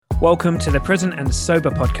Welcome to the Present and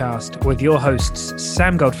Sober podcast with your hosts,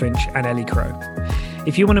 Sam Goldfinch and Ellie Crow.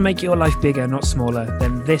 If you want to make your life bigger, not smaller,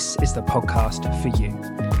 then this is the podcast for you.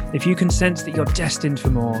 If you can sense that you're destined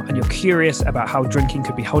for more and you're curious about how drinking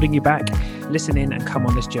could be holding you back, listen in and come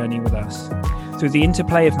on this journey with us. Through the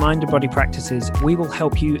interplay of mind and body practices, we will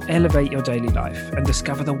help you elevate your daily life and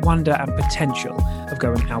discover the wonder and potential of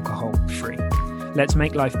going alcohol-free. Let's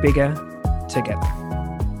make life bigger together.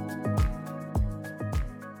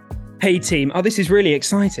 Hey team, this is really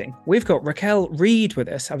exciting. We've got Racquel Reid with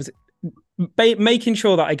us. I was making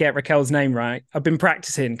sure that I get Racquel's name right. I've been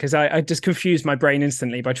practicing because I just confused my brain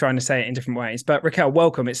instantly by trying to say it in different ways. But Racquel,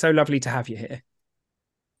 welcome. It's so lovely to have you here.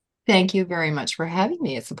 Thank you very much for having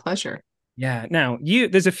me. It's a pleasure. Yeah. Now,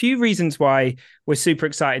 there's a few reasons why we're super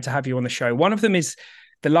excited to have you on the show. One of them is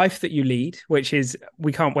the life that you lead, which is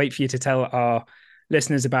we can't wait for you to tell our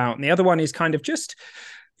listeners about. And the other one is kind of just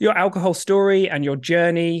your alcohol story and your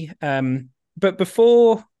journey. But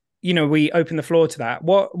before, we open the floor to that,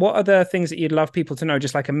 what are the things that you'd love people to know?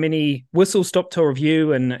 Just like a mini whistle-stop tour of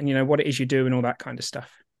you and what it is you do and all that kind of stuff.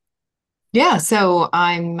 Yeah, so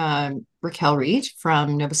I'm Racquel Reid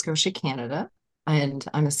from Nova Scotia, Canada, and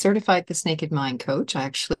I'm a certified This Naked Mind coach. I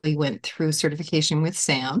actually went through certification with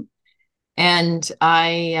Sam, and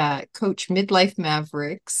I coach midlife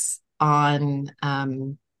mavericks on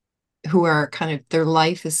who are kind of, their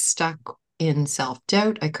life is stuck in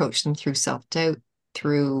self-doubt. I coach them through self-doubt,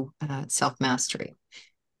 through self-mastery.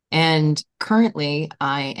 And currently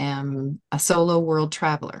I am a solo world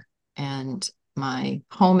traveler, and my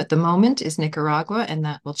home at the moment is Nicaragua, and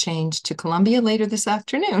that will change to Colombia later this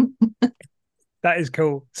afternoon. That is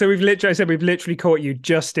cool. So we've literally caught you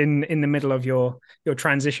just in the middle of your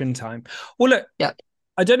transition time. Well, look, yeah.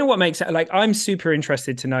 I don't know what makes it, I'm super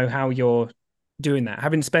interested to know how you're doing that.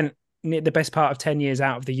 Having spent the best part of 10 years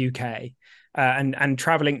out of the UK and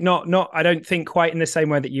traveling, not I don't think quite in the same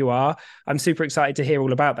way that you are. I'm super excited to hear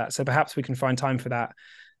all about that. So perhaps we can find time for that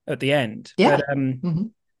at the end. Yeah.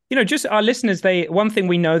 But just our listeners, one thing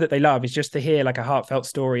we know that they love is just to hear like a heartfelt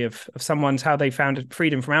story of someone's how they found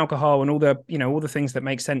freedom from alcohol and all the things that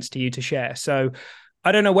make sense to you to share. So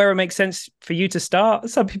I don't know where it makes sense for you to start.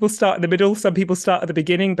 Some people start in the middle, some people start at the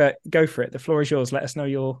beginning, but go for it. The floor is yours. Let us know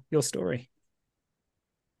your story.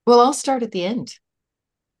 Well, I'll start at the end.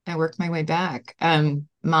 I work my way back.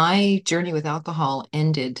 My journey with alcohol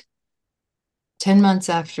ended 10 months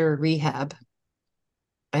after rehab,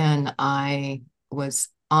 and I was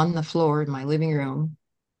on the floor in my living room,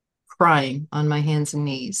 crying on my hands and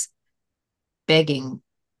knees, begging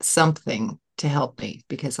something to help me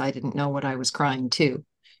because I didn't know what I was crying to.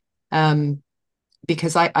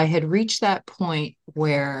 Because I had reached that point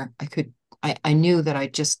where I knew that I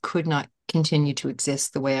just could not continue to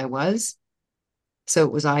exist the way I was. So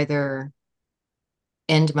it was either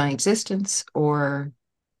end my existence or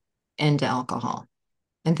end alcohol.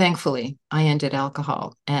 And thankfully, I ended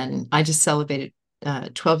alcohol, and I just celebrated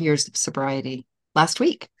 12 years of sobriety last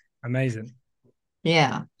week. Amazing.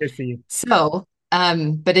 Yeah. Good for you. So,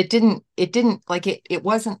 but it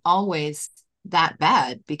wasn't always that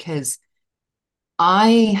bad because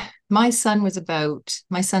my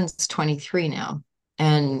son's 23 now,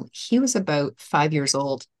 and he was about 5 years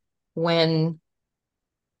old when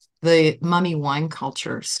the mummy wine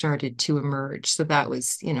culture started to emerge. So that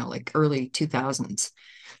was, like early 2000s.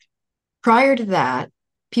 Prior to that,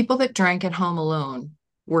 people that drank at home alone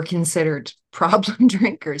were considered problem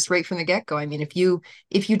drinkers right from the get-go. I mean, if you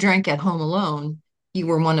drank at home alone, you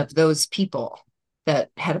were one of those people that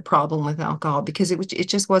had a problem with alcohol because it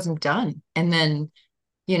just wasn't done. And then,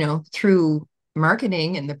 through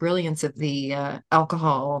marketing and the brilliance of the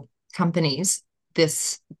alcohol companies,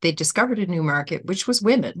 they discovered a new market, which was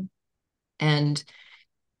women. And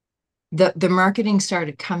the marketing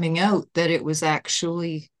started coming out that it was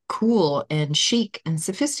actually cool and chic and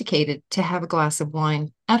sophisticated to have a glass of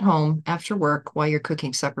wine at home after work while you're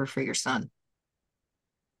cooking supper for your son.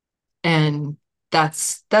 And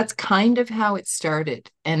that's kind of how it started.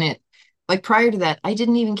 And prior to that, I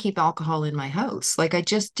didn't even keep alcohol in my house. Like, I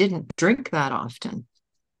just didn't drink that often.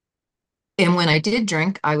 And when I did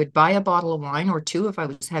drink, I would buy a bottle of wine or two if I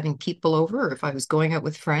was having people over or if I was going out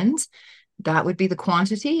with friends. That would be the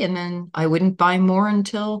quantity. And then I wouldn't buy more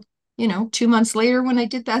until, 2 months later when I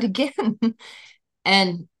did that again.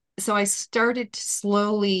 And so I started to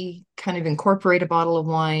slowly kind of incorporate a bottle of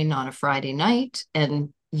wine on a Friday night.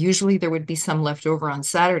 And usually there would be some left over on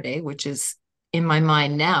Saturday, which is in my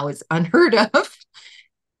mind now is unheard of.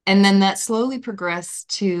 And then that slowly progressed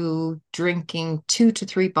to drinking 2 to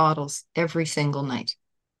 3 bottles every single night.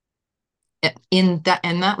 And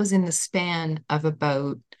that was in the span of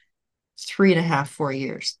about 3.5, 4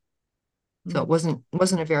 years. So it Mm.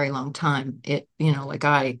 wasn't a very long time. It, like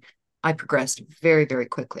I progressed very, very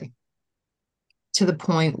quickly to the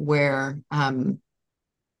point where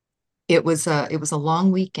it was a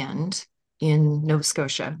long weekend in Nova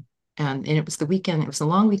Scotia. And it was the weekend, it was a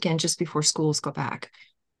long weekend just before schools go back.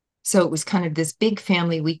 So it was kind of this big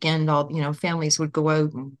family weekend. All, families would go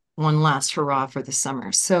out and one last hurrah for the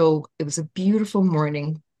summer. So it was a beautiful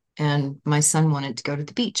morning, and my son wanted to go to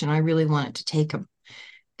the beach, and I really wanted to take him.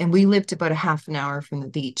 And we lived about a half an hour from the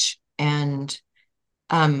beach. And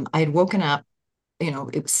I had woken up,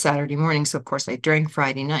 it was Saturday morning. So, of course, I drank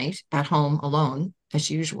Friday night at home alone, as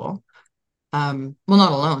usual. Well,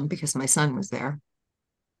 not alone because my son was there.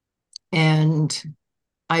 And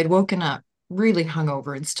I had woken up really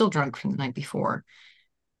hungover and still drunk from the night before.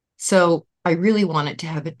 So I really wanted to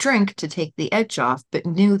have a drink to take the edge off, but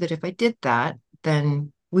knew that if I did that,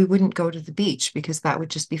 then we wouldn't go to the beach because that would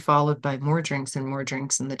just be followed by more drinks and more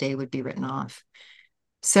drinks, and the day would be written off.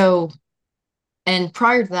 So, and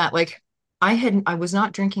prior to that, like I was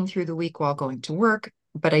not drinking through the week while going to work,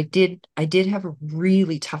 but I did have a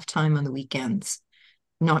really tough time on the weekends,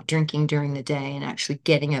 not drinking during the day and actually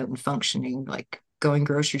getting out and functioning, like going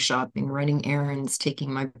grocery shopping, running errands,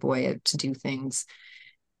 taking my boy out to do things.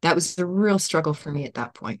 That was a real struggle for me at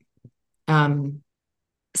that point. Um,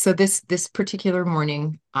 so this particular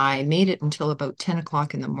morning, I made it until about 10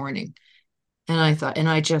 o'clock in the morning. And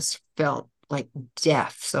I just felt like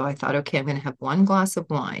death. So I thought, okay, I'm going to have one glass of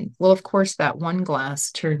wine. Well, of course, that one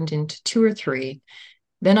glass turned into two or three.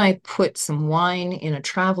 Then I put some wine in a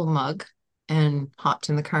travel mug and hopped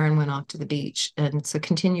in the car and went off to the beach. And so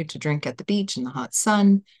continued to drink at the beach in the hot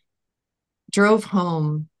sun, drove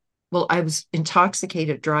home. Well, I was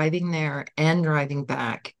intoxicated driving there and driving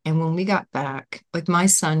back. And when we got back, like my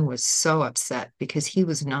son was so upset because he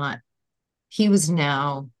was now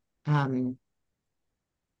um,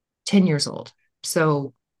 10 years old.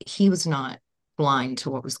 So he was not blind to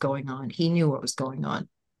what was going on. He knew what was going on.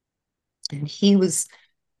 And he was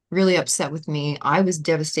really upset with me. I was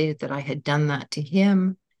devastated that I had done that to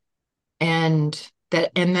him, and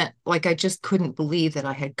that like I just couldn't believe that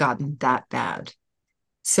I had gotten that bad.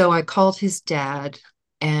 So I called his dad,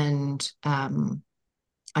 and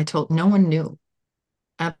I told no one knew.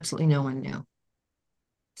 Absolutely no one knew.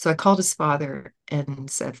 So I called his father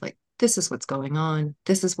and said, like, this is what's going on.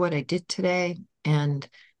 This is what I did today. And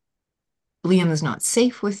Liam is not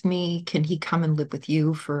safe with me. Can he come and live with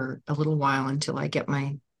you for a little while until I get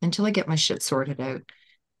my shit sorted out?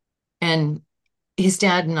 And his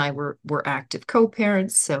dad and I were active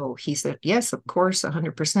co-parents, so he said, "Yes, of course,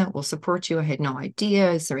 100% will support you." I had no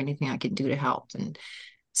idea. Is there anything I can do to help? And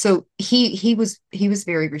so he was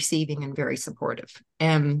very receiving and very supportive.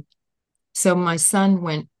 And so my son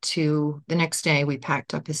went to the next day. We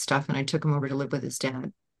packed up his stuff and I took him over to live with his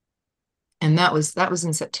dad. And that was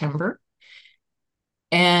in September.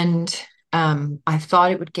 And I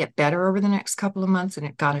thought it would get better over the next couple of months, and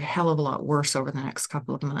it got a hell of a lot worse over the next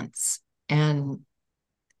couple of months. And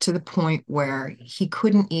to the point where he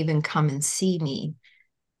couldn't even come and see me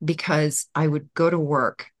because I would go to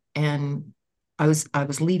work, and I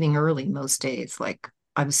was leaving early most days. Like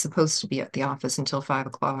I was supposed to be at the office until 5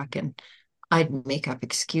 o'clock, and I'd make up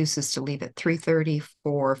excuses to leave at 3:30,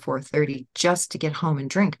 4:30 just to get home and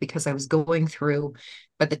drink because I was going through.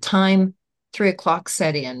 By the time 3 o'clock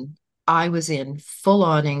set in, I was in full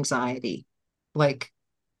on anxiety. Like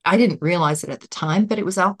I didn't realize it at the time, but it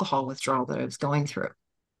was alcohol withdrawal that I was going through.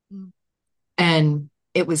 Mm. And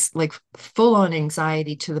it was like full on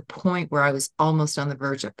anxiety to the point where I was almost on the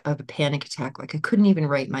verge of a panic attack. Like I couldn't even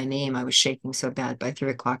write my name. I was shaking so bad by 3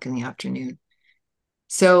 o'clock in the afternoon.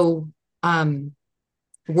 So um,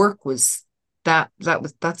 work was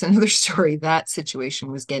that's another story. That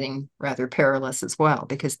situation was getting rather perilous as well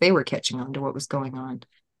because they were catching on to what was going on.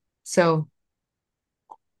 So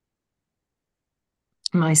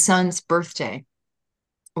my son's birthday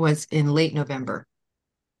was in late November,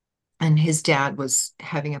 and his dad was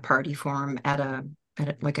having a party for him at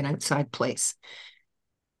like an outside place.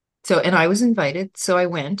 So, and I was invited, so I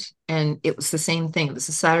went, and it was the same thing. It was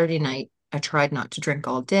a Saturday night. I tried not to drink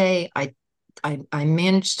all day. I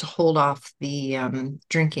managed to hold off the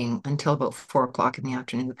drinking until about 4 o'clock in the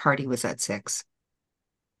afternoon. The party was at 6,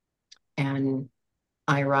 and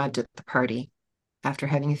I arrived at the party after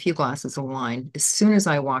having a few glasses of wine. As soon as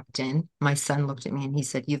I walked in, my son looked at me and he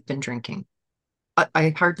said, "You've been drinking."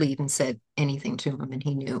 I hardly even said anything to him, and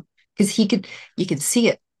he knew because you could see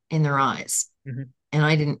it in their eyes. Mhm. And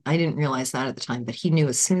I didn't realize that at the time, but he knew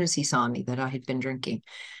as soon as he saw me that I had been drinking.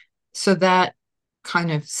 So that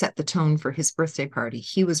kind of set the tone for his birthday party.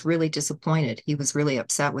 He was really disappointed. He was really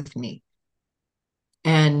upset with me.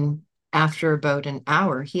 And after about an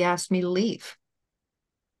hour, he asked me to leave.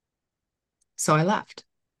 So I left.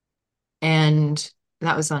 And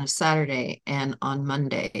that was on a Saturday. And on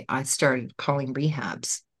Monday, I started calling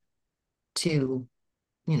rehabs to,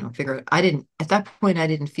 figure out. At that point, I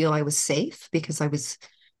didn't feel I was safe because I was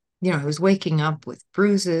waking up with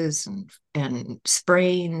bruises and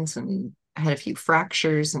sprains, and I had a few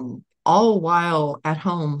fractures, and all while at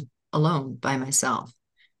home alone by myself.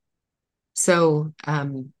 So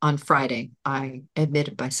on Friday, I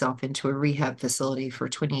admitted myself into a rehab facility for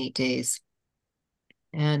 28 days.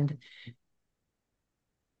 And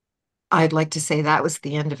I'd like to say that was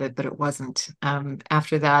the end of it, but it wasn't.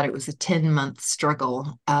 After that, it was a 10-month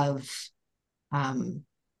struggle of um,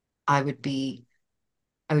 I would be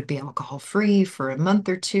I would be alcohol free for a month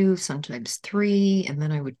or two, sometimes three, and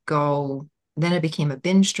then then I became a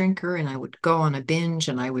binge drinker, and I would go on a binge,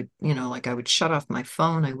 and I would, like I would shut off my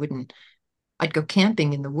phone. I'd go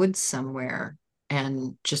camping in the woods somewhere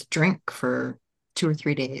and just drink for 2 or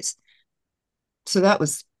 3 days. So that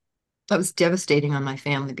was devastating on my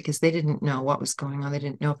family because they didn't know what was going on. They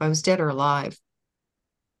didn't know if I was dead or alive.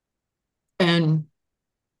 And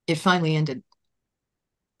it finally ended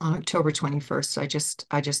on October 21st.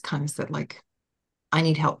 I just kind of said, like, I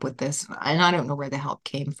need help with this. And I don't know where the help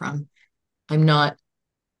came from. I'm not,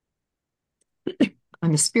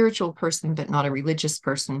 I'm a spiritual person, but not a religious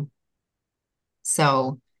person.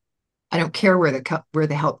 So I don't care where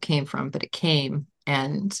the help came from, but it came.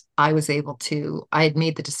 And I had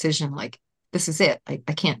made the decision, like, this is it. I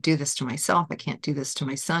can't do this to myself. I can't do this to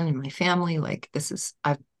my son and my family. Like,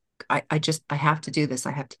 I have to do this.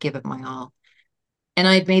 I have to give it my all. And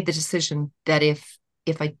I had made the decision that if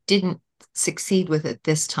I didn't succeed with it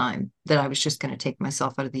this time, that I was just going to take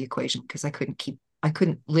myself out of the equation because I couldn't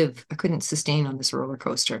sustain on this roller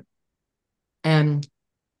coaster. And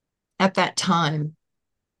at that time,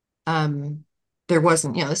 um, there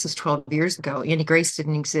wasn't, this is 12 years ago. Annie Grace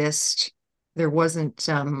didn't exist. There wasn't,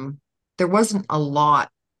 there wasn't a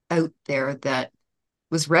lot out there that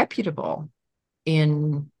was reputable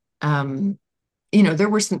in, there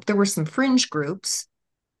were some fringe groups,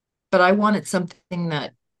 but I wanted something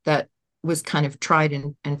that was kind of tried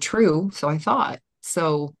and true. So I thought.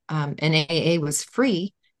 So and AA was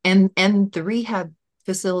free, and the rehab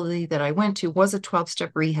facility that I went to was a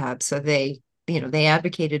 12-step rehab. So they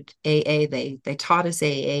advocated AA. They taught us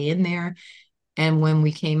AA in there. And when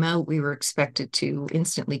we came out, we were expected to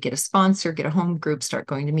instantly get a sponsor, get a home group, start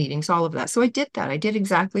going to meetings, all of that. So I did that. I did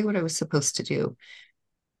exactly what I was supposed to do.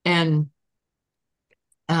 And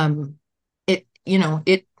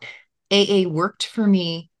it AA worked for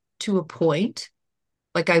me to a point.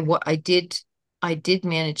 Like I did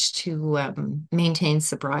manage to maintain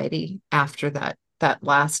sobriety after that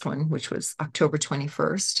last one, which was October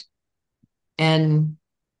 21st. And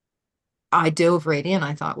I dove right in.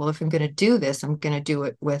 I thought, well, if I'm going to do this, I'm going to do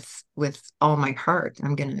it with all my heart.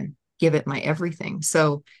 I'm going to give it my everything.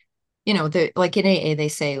 So, like in AA, they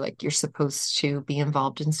say, like, you're supposed to be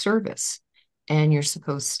involved in service, and you're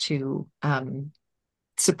supposed to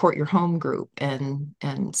support your home group and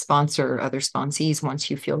sponsor other sponsees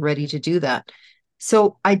once you feel ready to do that.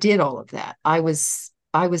 So I did all of that. I was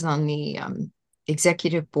on the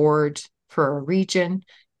executive board for a region.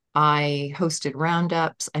 I hosted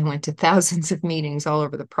roundups. I went to thousands of meetings all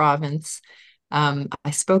over the province.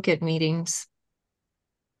 I spoke at meetings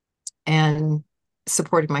and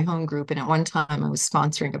supported my home group. And at one time, I was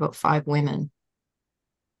sponsoring about 5 women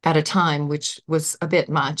at a time, which was a bit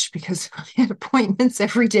much because I had appointments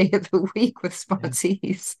every day of the week with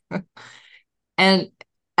sponsees. And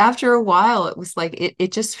after a while, it was like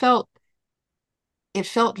it just felt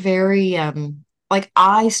very like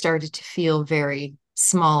I started to feel very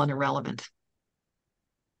small and irrelevant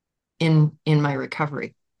in my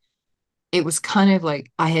recovery. It was kind of like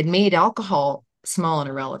I had made alcohol small and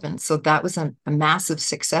irrelevant. So that was a massive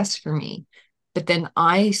success for me. But then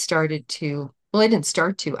I started to, well, I didn't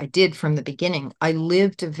start to, I did from the beginning. I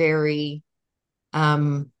lived a very,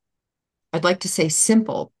 I'd like to say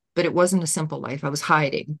simple, but it wasn't a simple life. I was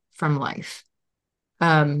hiding from life.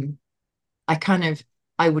 Um, I kind of,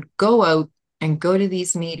 I would go out and go to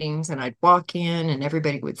these meetings, and I'd walk in and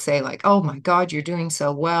everybody would say, like, oh my God, you're doing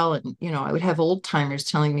so well. And, I would have old timers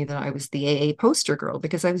telling me that I was the AA poster girl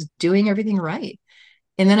because I was doing everything right.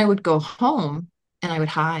 And then I would go home and I would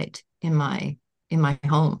hide in my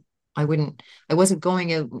home. I wasn't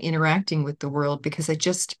going out and interacting with the world because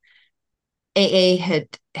AA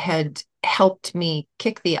had helped me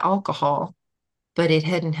kick the alcohol, but it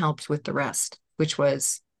hadn't helped with the rest, which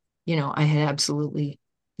was, I had absolutely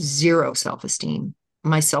zero self-esteem.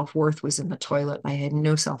 My self-worth was in the toilet. I had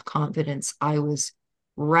no self-confidence. I was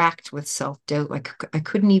racked with self-doubt. Like I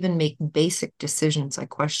couldn't even make basic decisions. I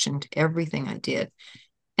questioned everything I did.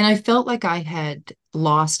 And I felt like I had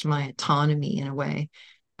lost my autonomy in a way.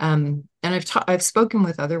 And I've spoken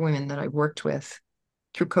with other women that I've worked with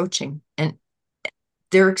through coaching, and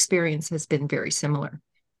their experience has been very similar.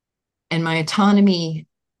 And my autonomy,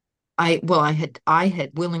 I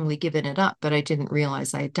had willingly given it up, but I didn't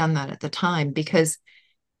realize I had done that at the time, because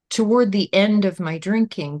toward the end of my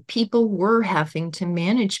drinking, people were having to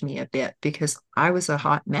manage me a bit because I was a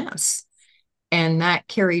hot mess. And that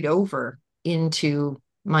carried over into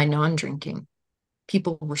my non-drinking.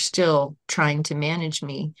 People were still trying to manage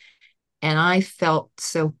me. And I felt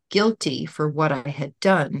so guilty for what I had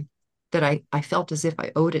done that I felt as if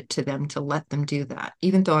I owed it to them to let them do that,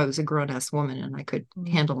 even though I was a grown-ass woman and I could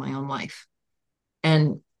handle my own life.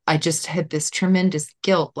 And I just had this tremendous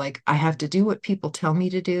guilt, like I have to do what people tell me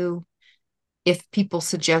to do. If people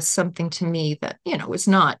suggest something to me that, is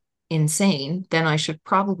not insane, then I should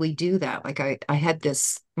probably do that. Like I had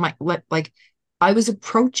this, like I was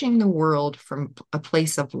approaching the world from a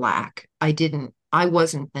place of lack. I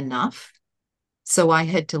wasn't enough. So I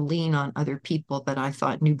had to lean on other people that I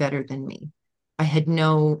thought knew better than me. I had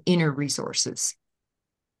no inner resources.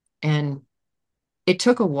 And it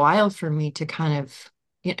took a while for me to kind of,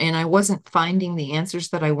 and I wasn't finding the answers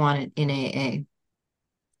that I wanted in AA.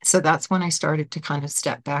 So that's when I started to kind of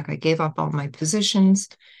step back. I gave up all my positions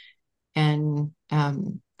and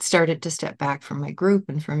started to step back from my group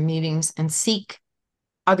and from meetings and seek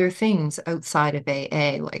other things outside of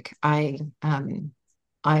AA. Like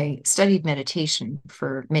I studied meditation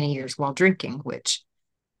for many years while drinking, which,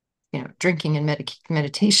 drinking and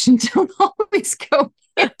meditation don't always go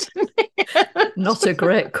hand in hand. Not a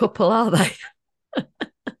great couple, are they?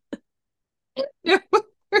 No,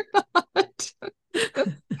 they're not.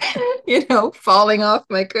 Falling off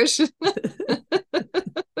my cushion.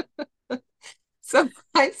 So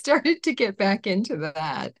I started to get back into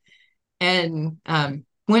that and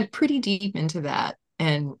went pretty deep into that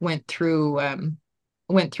and went through a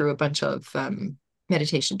bunch of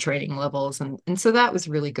meditation training levels. And so that was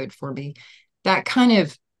really good for me.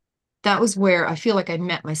 That was where I feel like I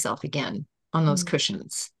met myself again on those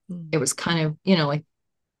cushions. It was kind of, like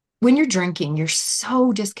when you're drinking, you're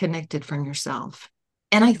so disconnected from yourself.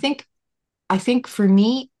 And I think for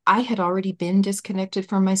me, I had already been disconnected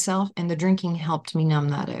from myself, and the drinking helped me numb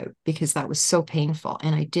that out because that was so painful.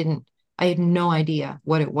 And I had no idea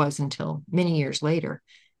what it was until many years later.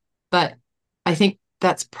 But I think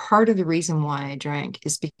that's part of the reason why I drank,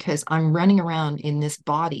 is because I'm running around in this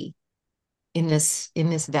body, in this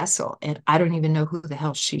vessel, and I don't even know who the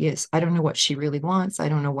hell she is. I don't know what she really wants. I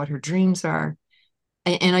don't know what her dreams are.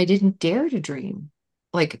 And I didn't dare to dream.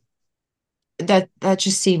 Like that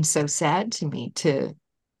just seems so sad to me, to,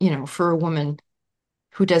 for a woman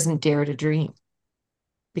who doesn't dare to dream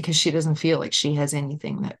because she doesn't feel like she has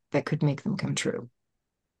anything that could make them come true.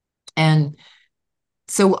 And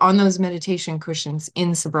so on those meditation cushions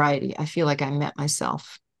in sobriety, I feel like I met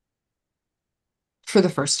myself for the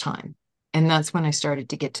first time. And that's when I started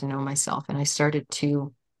to get to know myself, and I started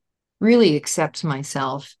to really accept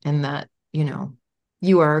myself, and that,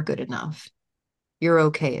 you are good enough. You're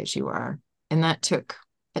okay as you are. And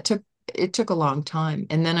it took a long time.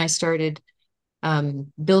 And then I started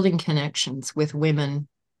building connections with women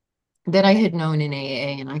that I had known in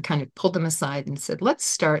AA, and I kind of pulled them aside and said, let's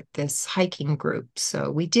start this hiking group. So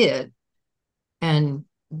we did. And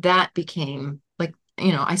that became like,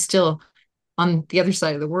 I still, on the other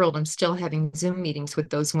side of the world, I'm still having Zoom meetings with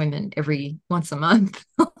those women every once a month.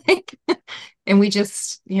 Like, and we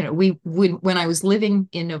just, we would, when I was living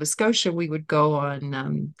in Nova Scotia, we would go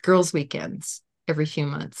on girls' weekends every few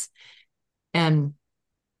months. And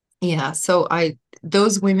yeah, so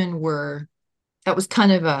those women that was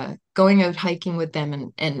kind of going out hiking with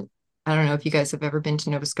them. And I don't know if you guys have ever been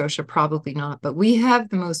to Nova Scotia, probably not, but we have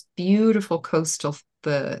the most beautiful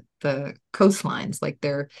the coastlines. Like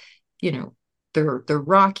they're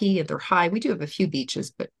rocky and they're high. We do have a few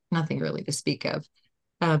beaches, but nothing really to speak of.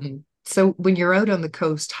 So when you're out on the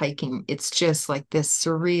coast hiking, it's just like this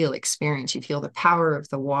surreal experience. You feel the power of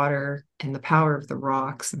the water and the power of the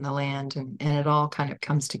rocks and the land, and it all kind of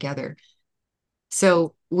comes together.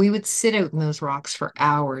 So we would sit out in those rocks for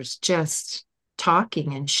hours, just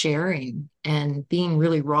talking and sharing and being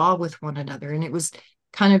really raw with one another. And it was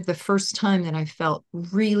kind of the first time that I felt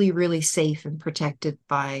really, really safe and protected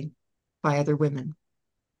by other women.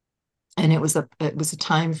 And it was a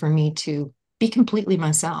time for me to be completely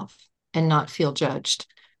myself and not feel judged,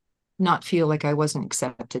 not feel like I wasn't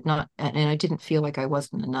accepted, and I didn't feel like I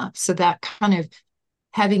wasn't enough. So that kind of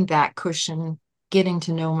having that cushion getting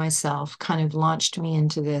to know myself kind of launched me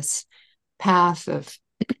into this path of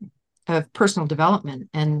personal development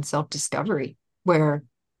and self-discovery where,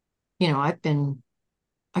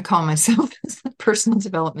 I call myself a personal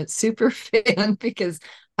development super fan because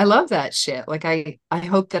I love that shit. Like I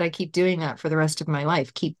hope that I keep doing that for the rest of my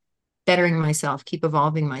life, keep bettering myself, keep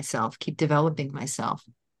evolving myself, keep developing myself.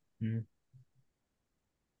 Mm.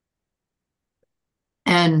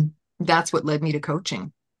 And that's what led me to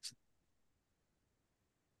coaching.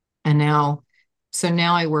 And now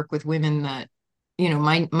I work with women that,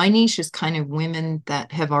 my niche is kind of women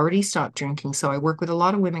that have already stopped drinking. So I work with a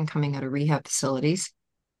lot of women coming out of rehab facilities.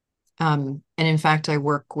 And in fact, I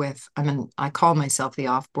call myself the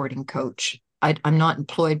offboarding coach. I'm not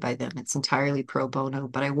employed by them. It's entirely pro bono,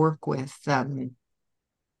 but I work with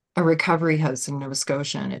a recovery house in Nova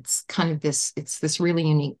Scotia. And it's this really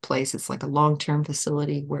unique place. It's like a long-term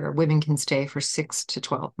facility where women can stay for 6 to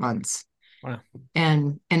 12 months. Wow.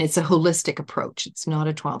 And it's a holistic approach. It's not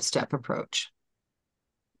a 12-step approach.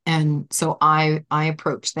 And so I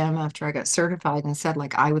approached them after I got certified and said,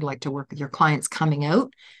 like, I would like to work with your clients coming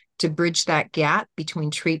out to bridge that gap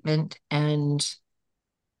between treatment and,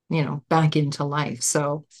 back into life.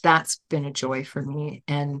 So that's been a joy for me.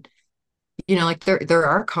 And, like there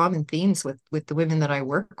are common themes with the women that I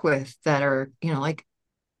work with that are, like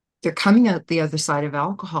they're coming out the other side of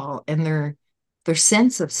alcohol and their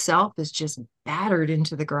sense of self is just battered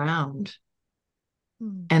into the ground.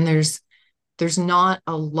 And there's not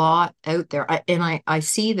a lot out there. I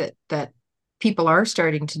see that people are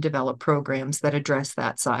starting to develop programs that address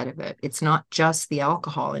that side of it. It's not just the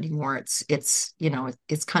alcohol anymore. It's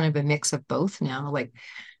kind of a mix of both now. Like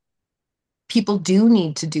people do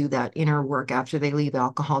need to do that inner work after they leave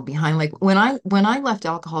alcohol behind. Like when I left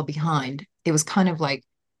alcohol behind, it was kind of like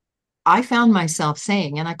I found myself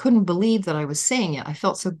saying, and I couldn't believe that I was saying it. I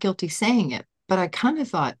felt so guilty saying it, but I kind of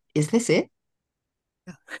thought, is this it?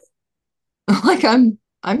 Yeah. Like I'm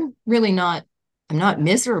really not, I'm not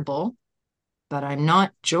miserable, but I'm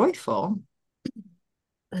not joyful.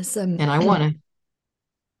 And I want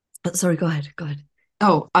to. Sorry, go ahead.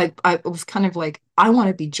 I was kind of like, I want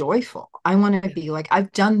to be joyful. I want to be like,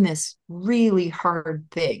 I've done this really hard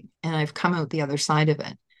thing and I've come out the other side of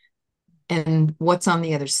it. And what's on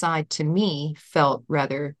the other side to me felt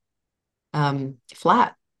rather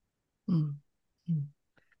flat. Mm.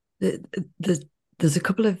 There's a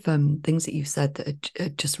couple of things that you've said that are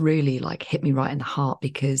just really like hit me right in the heart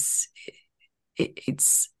because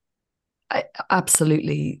it's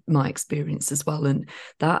absolutely my experience as well. And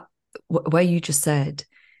that where you just said,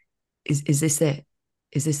 is this it?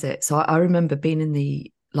 Is this it? So I remember being in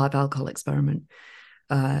the live alcohol experiment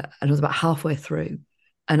and I was about halfway through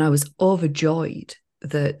and I was overjoyed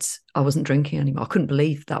that I wasn't drinking anymore. I couldn't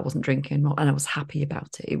believe that I wasn't drinking anymore. And I was happy about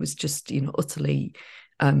it. It was just, utterly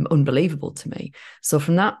unbelievable to me. So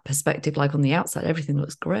from that perspective, like on the outside, everything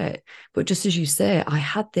looks great. But just as you say, I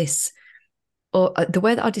had this, the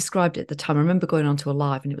way that I described it at the time, I remember going on to a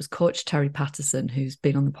live and it was Coach Terry Patterson, who's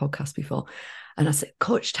been on the podcast before. And I said,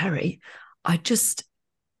 Coach Terry, I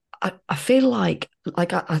feel like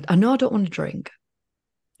I know I don't want to drink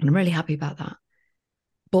and I'm really happy about that.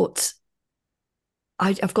 But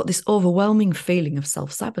I've got this overwhelming feeling of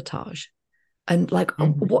self-sabotage. And like,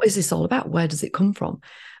 what is this all about? Where does it come from?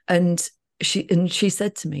 And she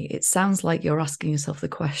said to me, it sounds like you're asking yourself the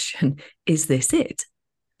question, is this it?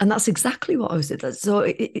 And that's exactly what I was doing.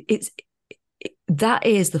 So that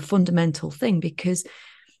is the fundamental thing, because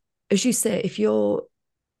as you say, if you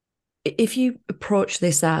approach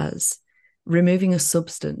this as removing a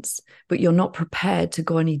substance, but you're not prepared to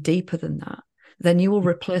go any deeper than that, then you will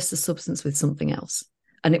replace the substance with something else.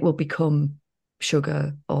 And it will become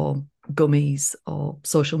sugar or gummies or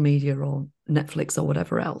social media or Netflix or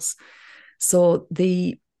whatever else. So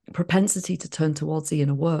the propensity to turn towards the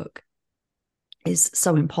inner work is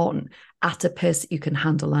so important at a pace that you can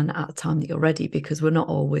handle and at a time that you're ready, because we're not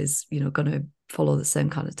always, going to follow the same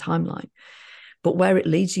kind of timeline. But where it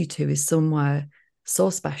leads you to is somewhere so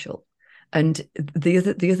special. And the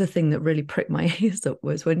other thing that really pricked my ears up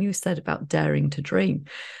was when you said about daring to dream.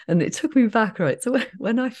 And it took me back, right? So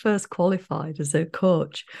when I first qualified as a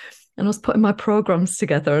coach and I was putting my programs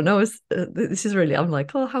together, and I was, I'm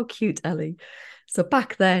like, oh, how cute, Ellie. So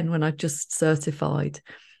back then when I just certified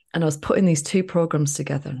and I was putting these two programs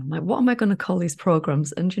together, and I'm like, what am I going to call these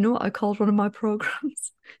programs? And you know what I called one of my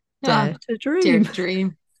programs? Dare to Dream. Dare to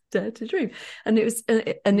Dream. Dare to Dream. And it was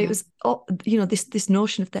it was this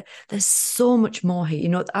notion of that there's so much more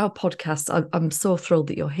here. Our podcast, I'm so thrilled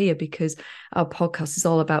that you're here, because our podcast is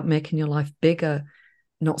all about making your life bigger,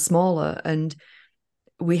 not smaller. And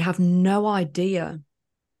we have no idea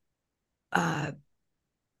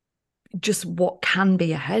just what can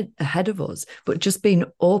be ahead of us, but just being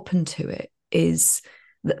open to it is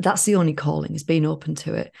that's the only calling, is being open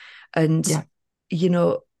to it. And you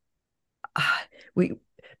know,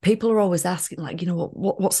 people are always asking, like, you know,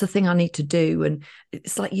 what's the thing I need to do? And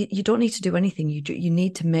it's like, you don't need to do anything. You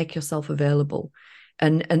need to make yourself available.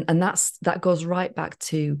 And that goes right back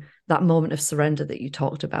to that moment of surrender that you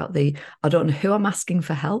talked about. I don't know who I'm asking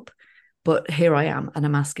for help, but here I am, and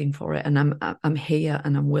I'm asking for it, and I'm here,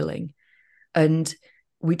 and I'm willing. And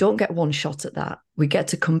we don't get one shot at that. We get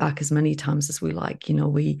to come back as many times as we like. You know,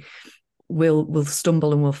 we'll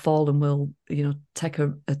stumble and we'll fall and we'll, you know, take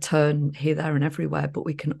a turn here, there, and everywhere, but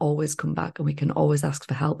we can always come back, and we can always ask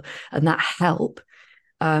for help. And that help,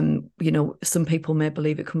 you know, some people may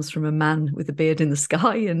believe it comes from a man with a beard in the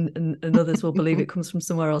sky, and others will believe it comes from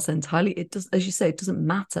somewhere else entirely. It does, as you say, it doesn't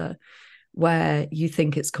matter where you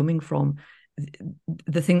think it's coming from.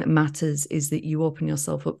 The thing that matters is that you open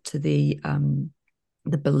yourself up to the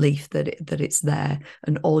belief that it's there,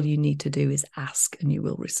 and all you need to do is ask, and you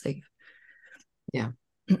will receive. Yeah.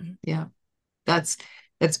 Yeah. That's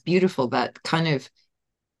beautiful. That kind of,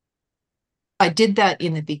 I did that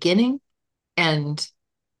in the beginning, and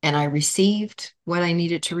I received what I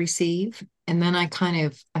needed to receive. And then I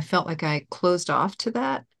felt like I closed off to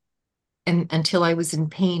that, and until I was in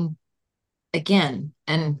pain again.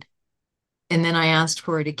 And then I asked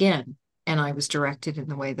for it again, and I was directed in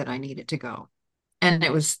the way that I needed to go. And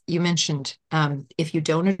it was, you mentioned, if you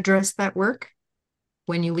don't address that work,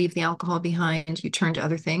 when you leave the alcohol behind, you turn to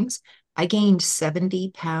other things. I gained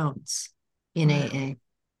 70 pounds in AA.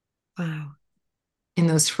 Wow. In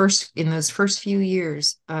those first few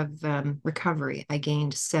years of recovery, I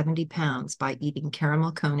gained 70 pounds by eating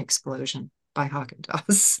Caramel Cone Explosion by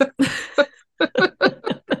Haagen-Dazs.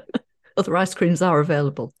 Other ice creams are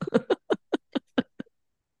available.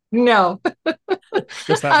 No.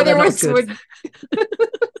 Just that, other ones would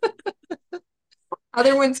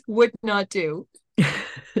other ones would not do.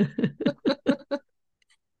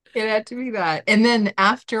 It had to be that. And then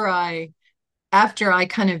after I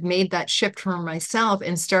kind of made that shift for myself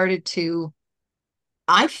and started to,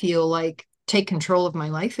 I feel like, take control of my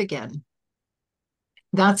life again,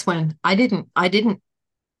 that's when I didn't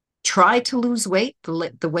try to lose weight.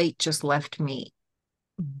 The weight just left me.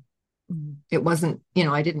 Mm-hmm. It wasn't, you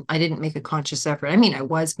know, I didn't make a conscious effort. I mean, I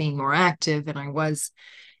was being more active, and I was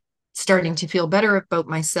starting to feel better about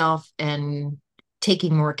myself, and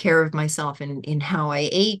taking more care of myself in how I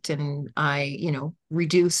ate. And I, you know,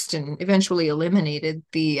 reduced and eventually eliminated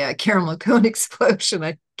the Caramel Cone Explosion.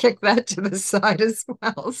 I kicked that to the side as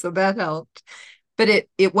well. So that helped. But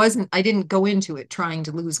it wasn't, I didn't go into it trying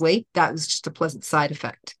to lose weight. That was just a pleasant side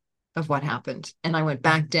effect of what happened. And I went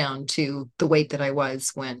back down to the weight that I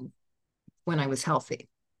was when I was healthy.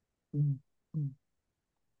 Mm-hmm.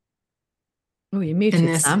 Oh, you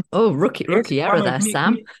muted, Sam. Oh, rookie error there,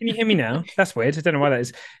 Sam. Can you hear me now? That's weird. I don't know why that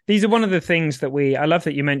is. These are one of the things that I love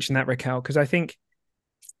that you mentioned that, Racquel, because I think,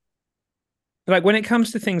 like, when it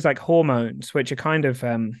comes to things like hormones, which are kind of,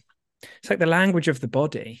 it's like the language of the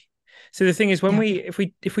body. So the thing is, when if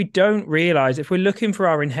we don't realize, if we're looking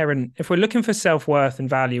for self-worth and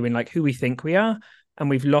value in like who we think we are, and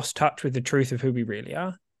we've lost touch with the truth of who we really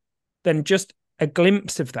are, then just a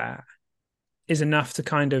glimpse of that is enough to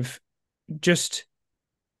kind of just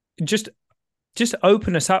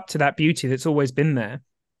open us up to that beauty that's always been there,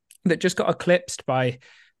 that just got eclipsed by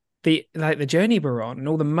the journey we're on, and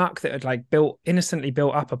all the muck that had like innocently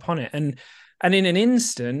built up upon it, and in an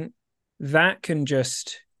instant that can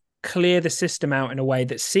just clear the system out in a way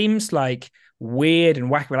that seems like weird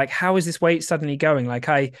and wacky. We're like, how is this weight suddenly going? Like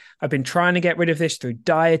I've been trying to get rid of this through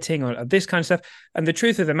dieting or this kind of stuff. And the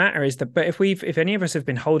truth of the matter is that, but if any of us have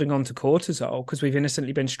been holding on to cortisol because we've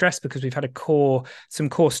innocently been stressed because we've had some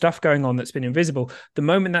core stuff going on that's been invisible, the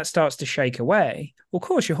moment that starts to shake away, well, of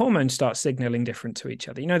course your hormones start signaling different to each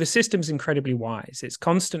other. You know, the system's incredibly wise. It's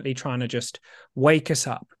constantly trying to just wake us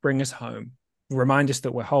up, bring us home, remind us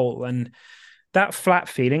that we're whole. And that flat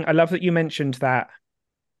feeling, I love that you mentioned that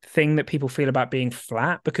thing that people feel about being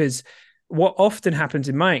flat, because what often happens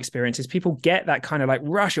in my experience is people get that kind of like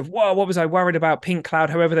rush of, whoa, what was I worried about? Pink cloud,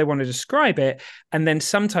 however they want to describe it. And then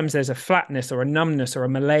sometimes there's a flatness or a numbness or a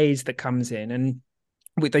malaise that comes in, and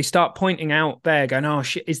they start pointing out there going, oh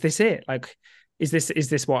shit, is this it? Like, is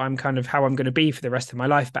this what I'm kind of, how I'm going to be for the rest of my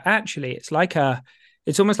life? But actually it's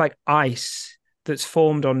almost like ice that's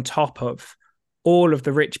formed on top of all of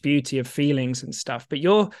the rich beauty of feelings and stuff. But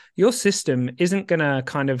your system isn't going to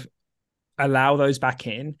kind of allow those back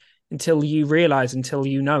in until you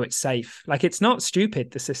know it's safe. Like, it's not stupid,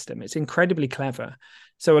 the system. It's incredibly clever.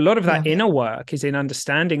 So a lot of that inner work is in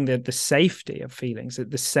understanding the safety of feelings,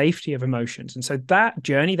 the safety of emotions. And so that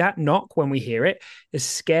journey, that knock, when we hear it, as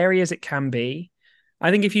scary as it can be,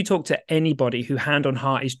 I think if you talk to anybody who, hand on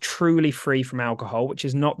heart, is truly free from alcohol, which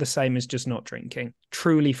is not the same as just not drinking,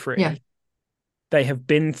 truly free, they have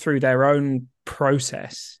been through their own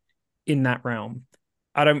process in that realm.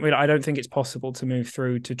 I don't think it's possible to move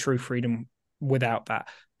through to true freedom without that,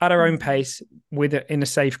 at our own pace, in a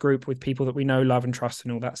safe group with people that we know, love, and trust,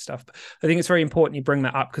 and all that stuff. But I think it's very important you bring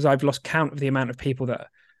that up, because I've lost count of the amount of people that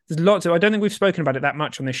there's lots of, I don't think we've spoken about it that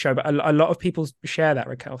much on this show, but a lot of people share that,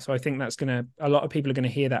 Racquel. So I think a lot of people are going to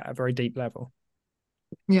hear that at a very deep level.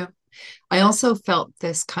 Yeah. I also felt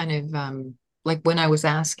this kind of, like when I was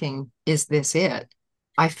asking, is this it?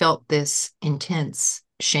 I felt this intense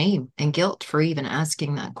shame and guilt for even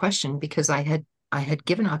asking that question, because I had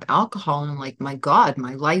given up alcohol, and I'm like, my God,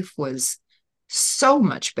 my life was so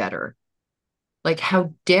much better. Like,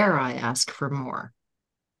 how dare I ask for more?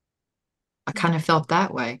 I kind of felt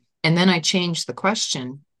that way. And then I changed the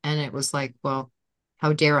question, and it was like, well,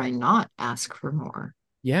 how dare I not ask for more?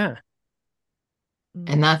 Yeah.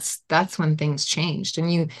 And that's when things changed.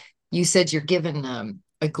 And you said you're given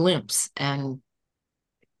a glimpse, and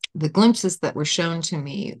the glimpses that were shown to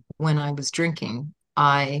me when I was drinking,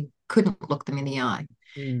 I couldn't look them in the eye.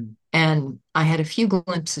 And I had a few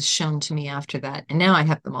glimpses shown to me after that, and now I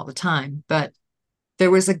have them all the time. But there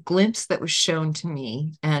was a glimpse that was shown to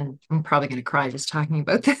me, and I'm probably going to cry just talking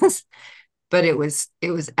about this, but it was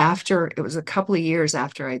a couple of years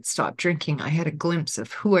after I'd stopped drinking. I had a glimpse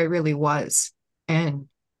of who I really was, and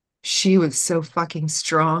she was so fucking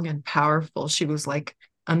strong and powerful. She was like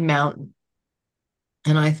a mountain.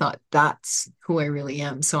 And I thought, that's who I really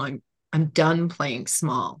am. So I'm done playing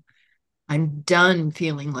small. I'm done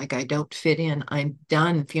feeling like I don't fit in. I'm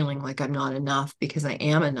done feeling like I'm not enough, because I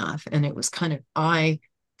am enough. And it was kind of, I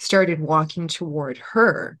started walking toward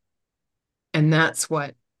her. And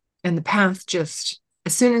and the path just,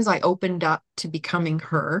 as soon as I opened up to becoming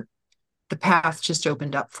her, the path just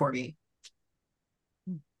opened up for me.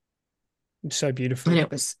 So beautiful. And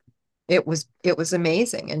it was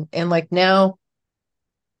amazing. And like now,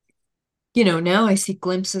 now I see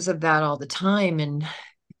glimpses of that all the time.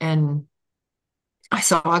 And I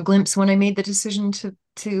saw a glimpse when I made the decision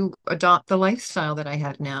to adopt the lifestyle that I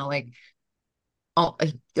have now. Like a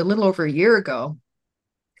little over a year ago,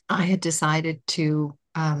 I had decided to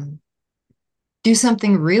do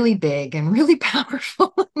something really big and really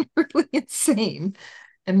powerful and really insane.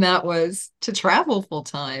 And that was to travel full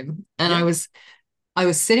time. And I was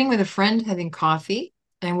sitting with a friend having coffee,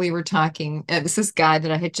 and we were talking. It was this guy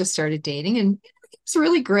that I had just started dating, and it's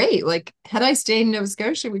really great. Like, had I stayed in Nova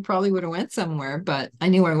Scotia, we probably would have went somewhere, but I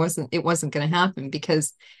knew it wasn't going to happen,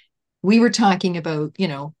 because we were talking about,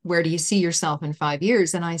 where do you see yourself in 5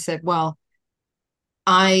 years? And I said, well,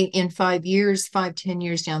 in 5 years, 10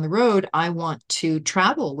 years down the road, I want to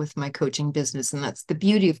travel with my coaching business. And that's the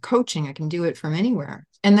beauty of coaching. I can do it from anywhere.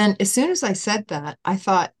 And then as soon as I said that, I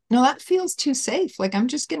thought, no, that feels too safe. Like, I'm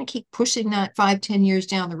just going to keep pushing that 10 years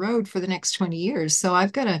down the road for the next 20 years. So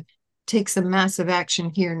I've got to take some massive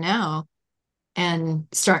action here now and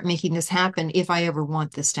start making this happen if I ever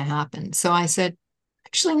want this to happen. So I said,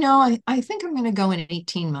 actually, no, I think I'm going to go in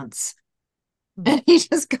 18 months. And he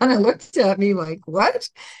just kind of looked at me like, what?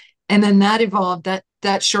 And then that evolved,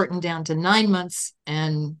 that shortened down to 9 months.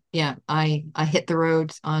 And yeah, I hit the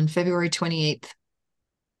road on February 28th.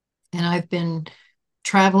 And I've been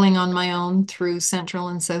traveling on my own through Central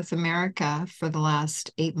and South America for the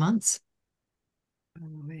last 8 months.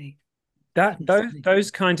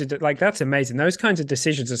 Those kinds of, like, that's amazing. Those kinds of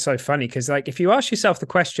decisions are so funny, because, like, if you ask yourself the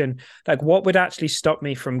question, like, what would actually stop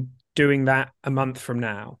me from doing that a month from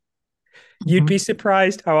now? You'd be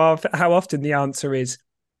surprised how often the answer is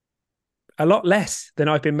a lot less than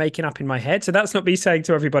I've been making up in my head. So that's not me saying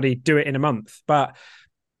to everybody, do it in a month, but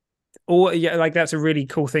like, that's a really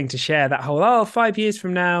cool thing to share. That whole, 5 years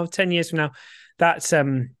from now, 10 years from now, that's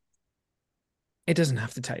it doesn't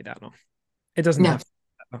have to take that long. It doesn't have to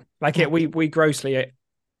take that long. Like, we grossly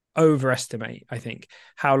overestimate, I think,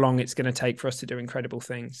 how long it's going to take for us to do incredible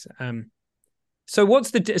things. So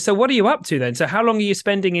what are you up to then? So how long are you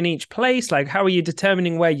spending in each place? Like, how are you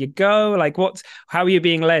determining where you go? Like, how are you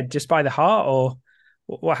being led? Just by the heart,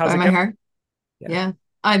 or how's by it my going? heart? Yeah.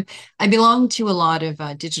 I belong to a lot of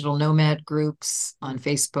digital nomad groups on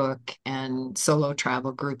Facebook and solo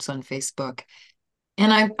travel groups on Facebook.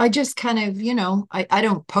 And I just kind of, I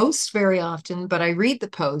don't post very often, but I read the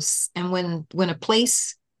posts. And when a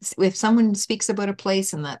place, if someone speaks about a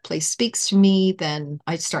place and that place speaks to me, then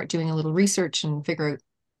I start doing a little research and figure out,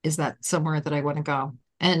 is that somewhere that I want to go?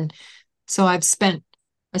 And so I've spent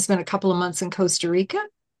I spent a couple of months in Costa Rica,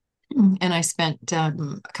 and I spent a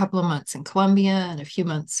couple of months in Colombia and a few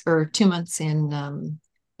months or 2 months in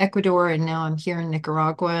Ecuador, and now I'm here in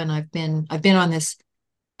Nicaragua, and I've been on this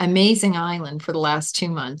amazing island for the last 2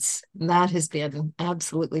 months. That has been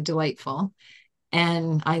absolutely delightful.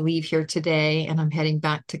 And I leave here today and I'm heading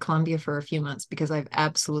back to Colombia for a few months because I've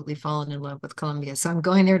absolutely fallen in love with Colombia. So I'm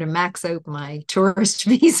going there to max out my tourist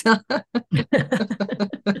visa.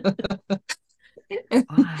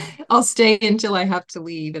 Wow. I'll stay until I have to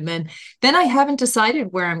leave. And then I haven't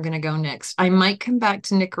decided where I'm going to go next. I might come back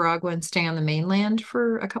to Nicaragua and stay on the mainland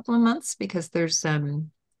for a couple of months because there's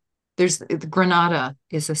Granada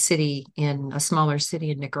is a smaller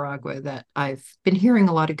city in Nicaragua that I've been hearing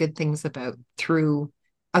a lot of good things about through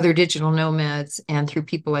other digital nomads and through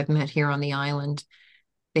people I've met here on the island.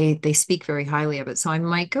 They speak very highly of it. So I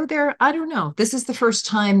might go there. I don't know. This is the first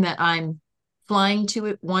time that I'm flying to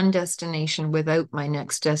it one destination without my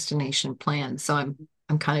next destination plan. So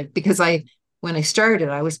I'm kind of, because when I started,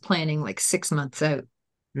 I was planning like 6 months out,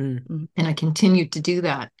 and I continued to do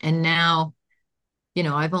that. And now,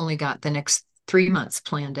 I've only got the next 3 months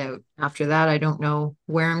planned out. After that, I don't know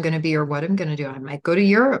where I'm going to be or what I'm going to do. I might go to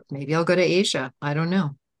Europe. Maybe I'll go to Asia. I don't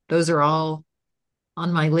know. Those are all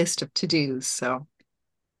on my list of to-dos. So,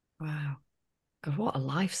 Wow. God, what a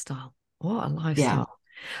lifestyle. What a lifestyle. yeah.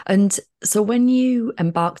 And so when you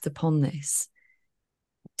embarked upon this,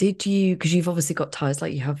 did you, because you've obviously got ties,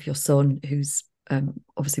 like you have your son who's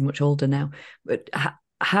obviously much older now, but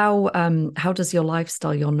how does your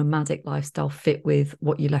lifestyle, your nomadic lifestyle, fit with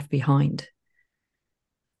what you left behind?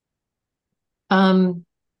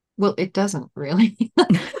 Well, it doesn't really.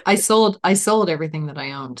 I sold everything that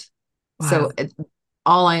I owned. Wow. So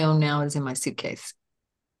all I own now is in my suitcase.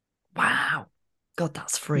 Wow. God,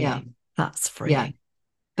 that's freeing. Yeah. That's freeing. Yeah.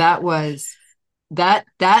 That was that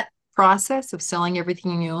process of selling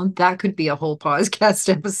everything you own, that could be a whole podcast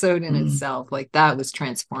episode in itself. Like, that was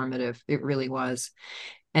transformative. It really was.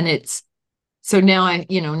 And it's so now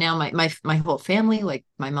now my whole family, like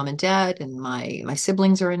my mom and dad and my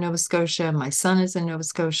siblings are in Nova Scotia. My son is in Nova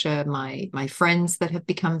Scotia. My friends that have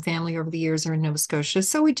become family over the years are in Nova Scotia.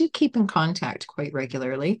 So we do keep in contact quite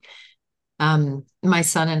regularly. My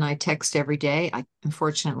son and I text every day.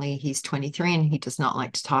 Unfortunately, he's 23 and he does not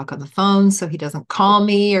like to talk on the phone, so he doesn't call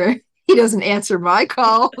me or he doesn't answer my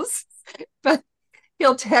calls, but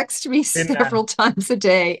he'll text me several times a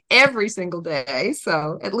day, every single day.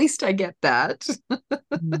 So at least I get that.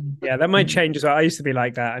 Yeah, that might change as well. I used to be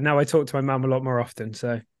like that, and now I talk to my mum a lot more often.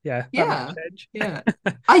 So that might change. Yeah.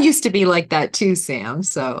 I used to be like that too, Sam.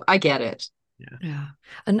 So I get it. Yeah.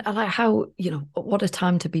 And I like how, what a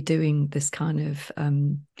time to be doing this kind of,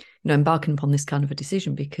 embarking upon this kind of a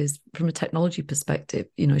decision, because from a technology perspective,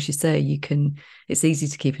 as you say, it's easy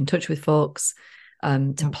to keep in touch with folks,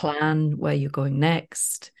 to plan where you're going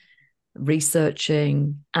next,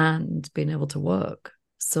 researching and being able to work.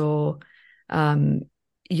 So how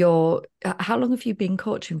long have you been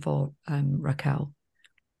coaching for, Racquel?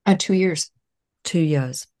 2 years. 2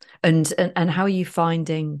 years. And how are you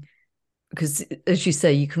finding, because as you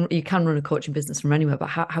say, you can run a coaching business from anywhere, but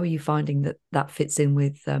how are you finding that fits in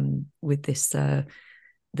with this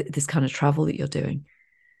this kind of travel that you're doing?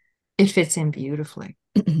 It fits in beautifully.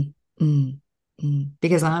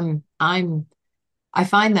 Because I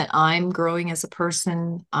find that I'm growing as a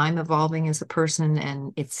person, I'm evolving as a person,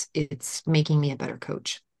 and it's making me a better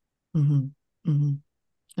coach.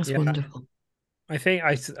 That's wonderful. I think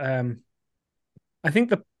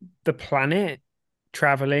the planet,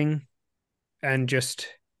 traveling, and just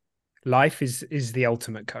life is the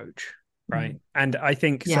ultimate coach, right? And I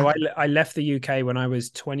think so. I left the UK when I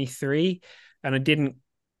was 23, and I didn't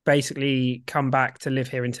basically come back to live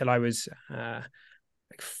here until I was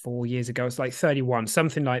like 4 years ago. It's like 31,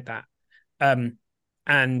 something like that. And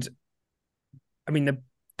I mean,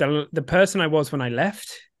 the person I was when I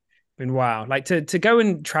left, I mean, wow, like to go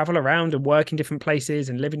and travel around and work in different places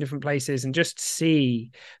and live in different places and just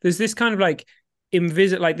see, there's this kind of like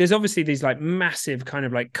there's obviously these like massive kind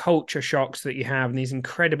of like culture shocks that you have and these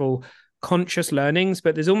incredible conscious learnings,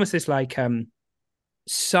 but there's almost this like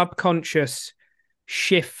subconscious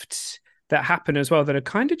shifts that happen as well that are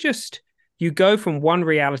kind of just, you go from one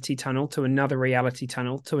reality tunnel to another reality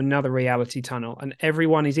tunnel to another reality tunnel, and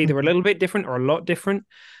everyone is either a little bit different or a lot different,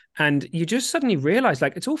 and you just suddenly realize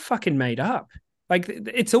like it's all fucking made up. Like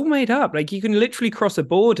it's all made up. Like you can literally cross a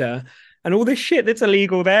border and all this shit that's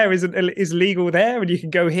illegal there is legal there, and you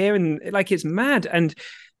can go here, and like it's mad. And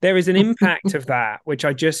there is an impact of that, which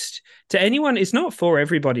to anyone, it's not for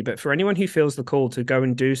everybody, but for anyone who feels the call to go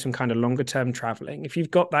and do some kind of longer term traveling, if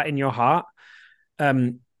you've got that in your heart,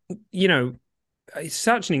 it's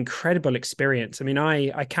such an incredible experience. I mean,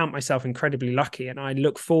 I count myself incredibly lucky, and I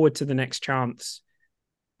look forward to the next chance,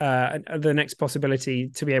 the next possibility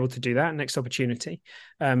to be able to do that, next opportunity.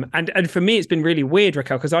 And for me, it's been really weird,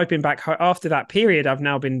 Racquel, because I've been back after that period. I've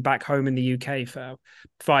now been back home in the UK for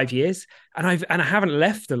 5 years, and I haven't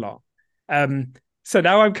left a lot. So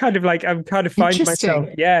now I'm kind of finding myself.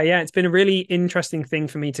 Yeah. It's been a really interesting thing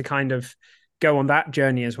for me to kind of go on that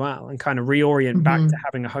journey as well, and kind of reorient back to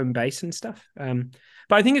having a home base and stuff. But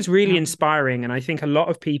I think it's really inspiring, and I think a lot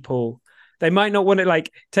of people, they might not want to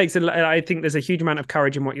I think there's a huge amount of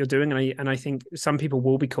courage in what you're doing, and I think some people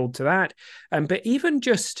will be called to that. But even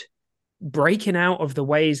just breaking out of the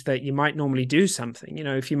ways that you might normally do something,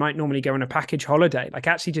 if you might normally go on a package holiday, like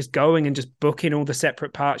actually just going and just booking all the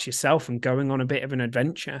separate parts yourself and going on a bit of an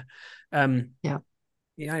adventure.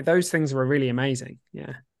 Those things were really amazing.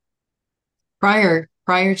 Yeah. Prior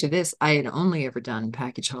to this, I had only ever done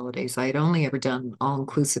package holidays. I had only ever done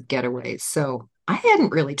all-inclusive getaways. So I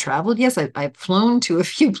hadn't really traveled. Yes, I've flown to a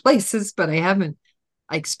few places, but I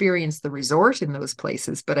experienced the resort in those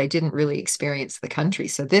places, but I didn't really experience the country.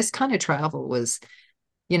 So this kind of travel was,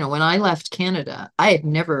 when I left Canada, I had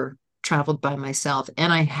never traveled by myself,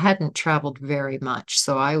 and I hadn't traveled very much.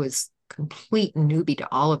 So I was complete newbie to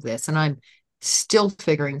all of this, and I'm still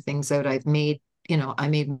figuring things out. I made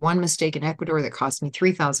one mistake in Ecuador that cost me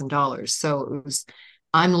 $3,000. So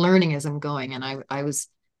I'm learning as I'm going. And I was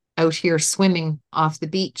out here swimming off the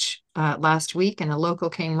beach last week, and a local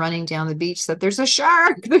came running down the beach, said, there's a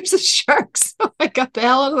shark. So I got the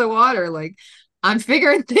hell out of the water. Like, I'm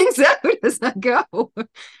figuring things out as I go.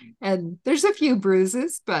 And there's a few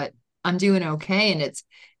bruises, but I'm doing okay. And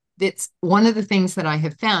it's one of the things that I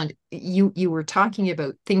have found. You were talking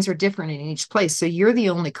about things are different in each place. So you're the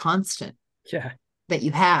only constant that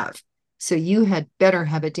you have. So you had better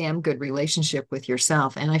have a damn good relationship with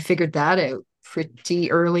yourself. And I figured that out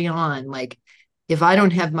pretty early on. Like, if I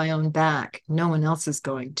don't have my own back, no one else is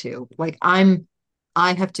going to. Like, I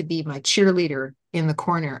have to be my cheerleader in the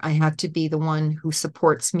corner. I have to be the one who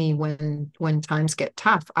supports me when times get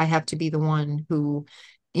tough. I have to be the one who,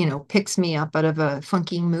 picks me up out of a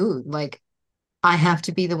funky mood. Like, I have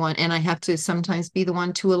to be the one, and I have to sometimes be the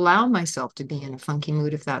one to allow myself to be in a funky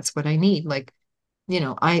mood if that's what I need. Like,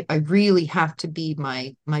 I really have to be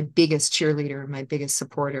my biggest cheerleader, my biggest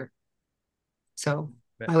supporter. So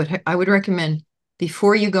I would recommend,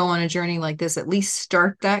 before you go on a journey like this, at least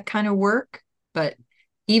start that kind of work. But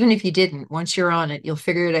even if you didn't, once you're on it, you'll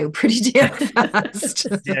figure it out pretty damn fast.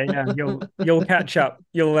 Yeah. You'll catch up.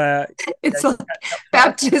 It's like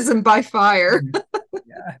baptism by fire.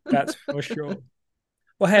 Yeah, that's for sure.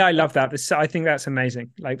 Well, hey, I love that. I think that's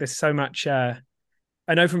amazing. Like, there's so much. I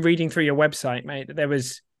know from reading through your website, mate, that there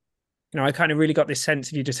was, I kind of really got this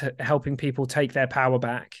sense of you just helping people take their power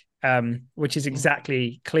back, which is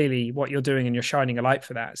exactly clearly what you're doing, and you're shining a light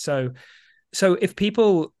for that. So if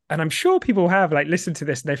people, and I'm sure people have listened to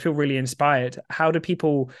this and they feel really inspired, how do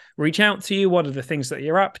people reach out to you? What are the things that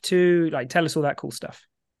you're up to? Tell us all that cool stuff.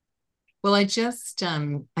 Well, I just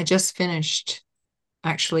finished,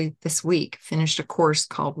 actually this week, finished a course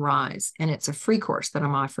called Rise, and it's a free course that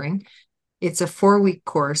I'm offering. It's a 4-week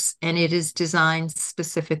course, and it is designed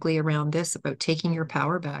specifically around this, about taking your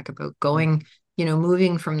power back, about going,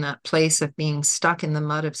 moving from that place of being stuck in the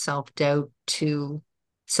mud of self-doubt to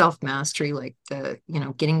self-mastery,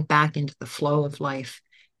 getting back into the flow of life.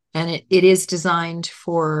 And it is designed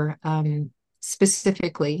for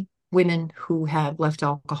specifically women who have left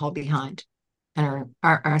alcohol behind and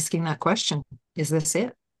are asking that question. Is this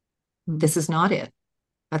it? This is not it.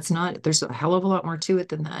 That's not it. There's a hell of a lot more to it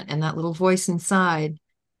than that. And that little voice inside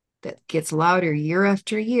that gets louder year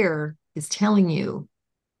after year is telling you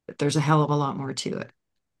that there's a hell of a lot more to it,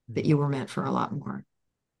 that you were meant for a lot more.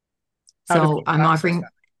 So I'm offering,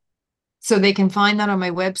 so they can find that on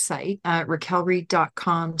my website at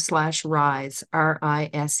racquelreid.com/rise,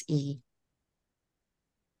 RISE.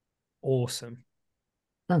 Awesome.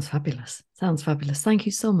 Sounds fabulous. Thank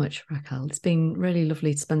you so much, Racquel. It's been really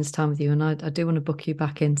lovely to spend this time with you. And I do want to book you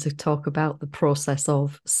back in to talk about the process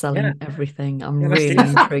of selling everything. I'm really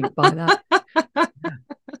intrigued by that.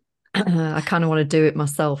 I kind of want to do it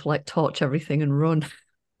myself, torch everything and run.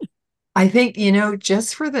 I think,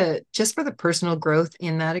 just for the personal growth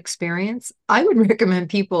in that experience, I would recommend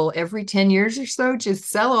people every 10 years or so just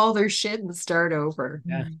sell all their shit and start over.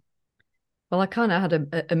 Yeah. Well, I kind of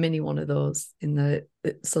had a mini one of those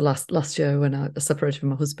last year when I separated from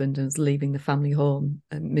my husband and was leaving the family home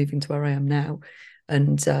and moving to where I am now.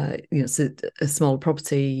 And, it's a small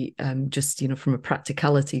property, just, from a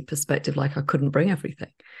practicality perspective, I couldn't bring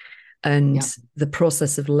everything. And the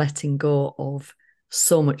process of letting go of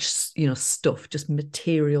so much, stuff, just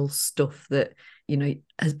material stuff that,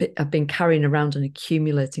 I've been carrying around and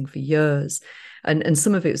accumulating for years. And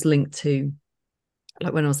some of it was linked to,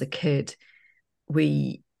 like, when I was a kid,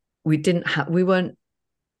 we weren't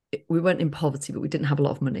in poverty, but we didn't have a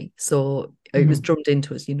lot of money. So it was drummed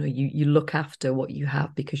into us, you look after what you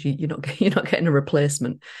have, because you're not getting a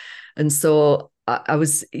replacement. And so I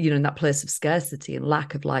was, in that place of scarcity and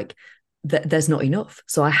lack of, like, there's not enough.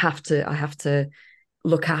 So I have to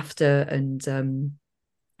look after and,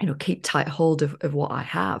 keep tight hold of what I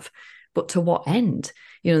have. But to what end?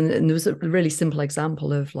 And there was a really simple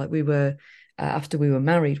example of, like, we were, after we were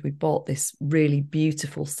married, we bought this really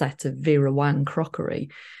beautiful set of Vera Wang crockery.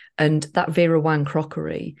 And that Vera Wang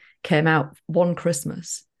crockery came out one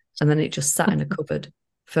Christmas, and then it just sat in a cupboard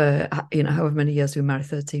for, however many years we were married,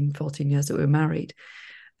 13, 14 years that we were married.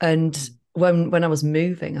 And when I was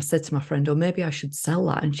moving, I said to my friend, oh, maybe I should sell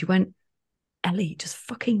that. And she went, Ellie, just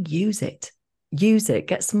fucking use it,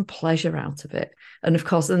 get some pleasure out of it. And of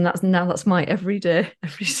course, and that's my everyday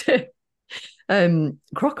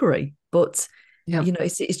crockery. But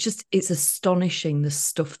it's astonishing, the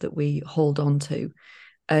stuff that we hold on to.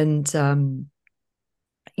 And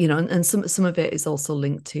and some of it is also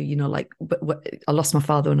linked to, like, I lost my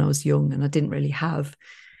father when I was young, and I didn't really have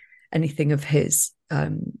anything of his.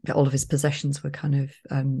 All of his possessions were kind of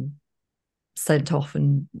sent off,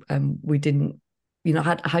 and we didn't,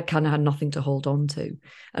 I kind of had nothing to hold on to.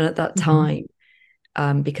 And at that time,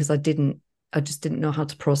 because I just didn't know how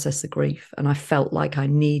to process the grief, and I felt like I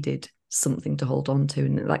needed something to hold on to,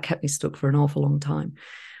 and that kept me stuck for an awful long time.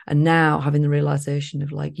 And now, having the realization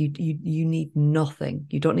of, like, you need nothing,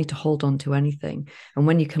 you don't need to hold on to anything, and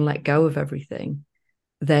when you can let go of everything,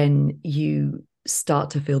 then you start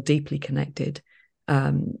to feel deeply connected.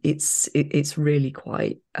 It's really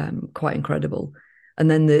quite incredible. And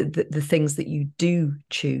then the things that you do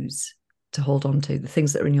choose to hold on to, the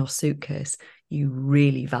things that are in your suitcase, you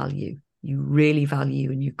really value,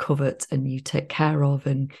 and you covet, and you take care of,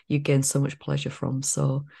 and you gain so much pleasure from.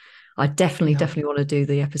 So I definitely want to do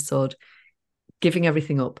the episode giving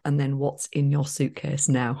everything up, and then what's in your suitcase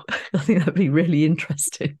now. I think that'd be really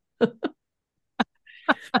interesting. The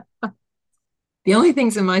only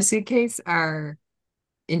things in my suitcase are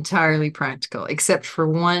entirely practical, except for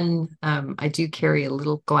one. I do carry a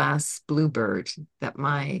little glass bluebird that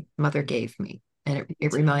my mother gave me, and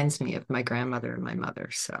it reminds me of my grandmother and my mother.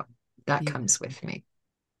 So that comes with me.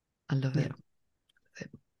 I love it.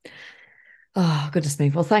 Oh, goodness me.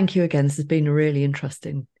 Well, thank you again. This has been a really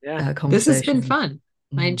interesting conversation. This has been fun.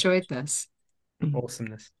 I enjoyed this.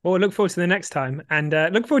 Awesomeness. Well, look forward to the next time, and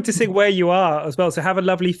look forward to seeing where you are as well. So have a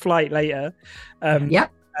lovely flight later.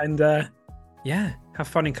 And have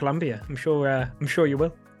fun in Colombia. I'm sure you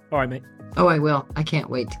will. All right, mate. Oh, I will. I can't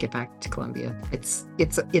wait to get back to Colombia. It's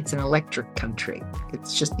an electric country.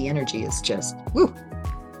 It's just, the energy is just, woo.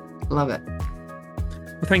 Love it.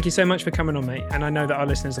 Well, thank you so much for coming on, mate. And I know that our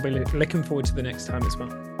listeners will be looking forward to the next time as well.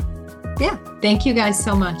 Yeah. Thank you guys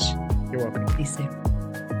so much. You're welcome. Be safe.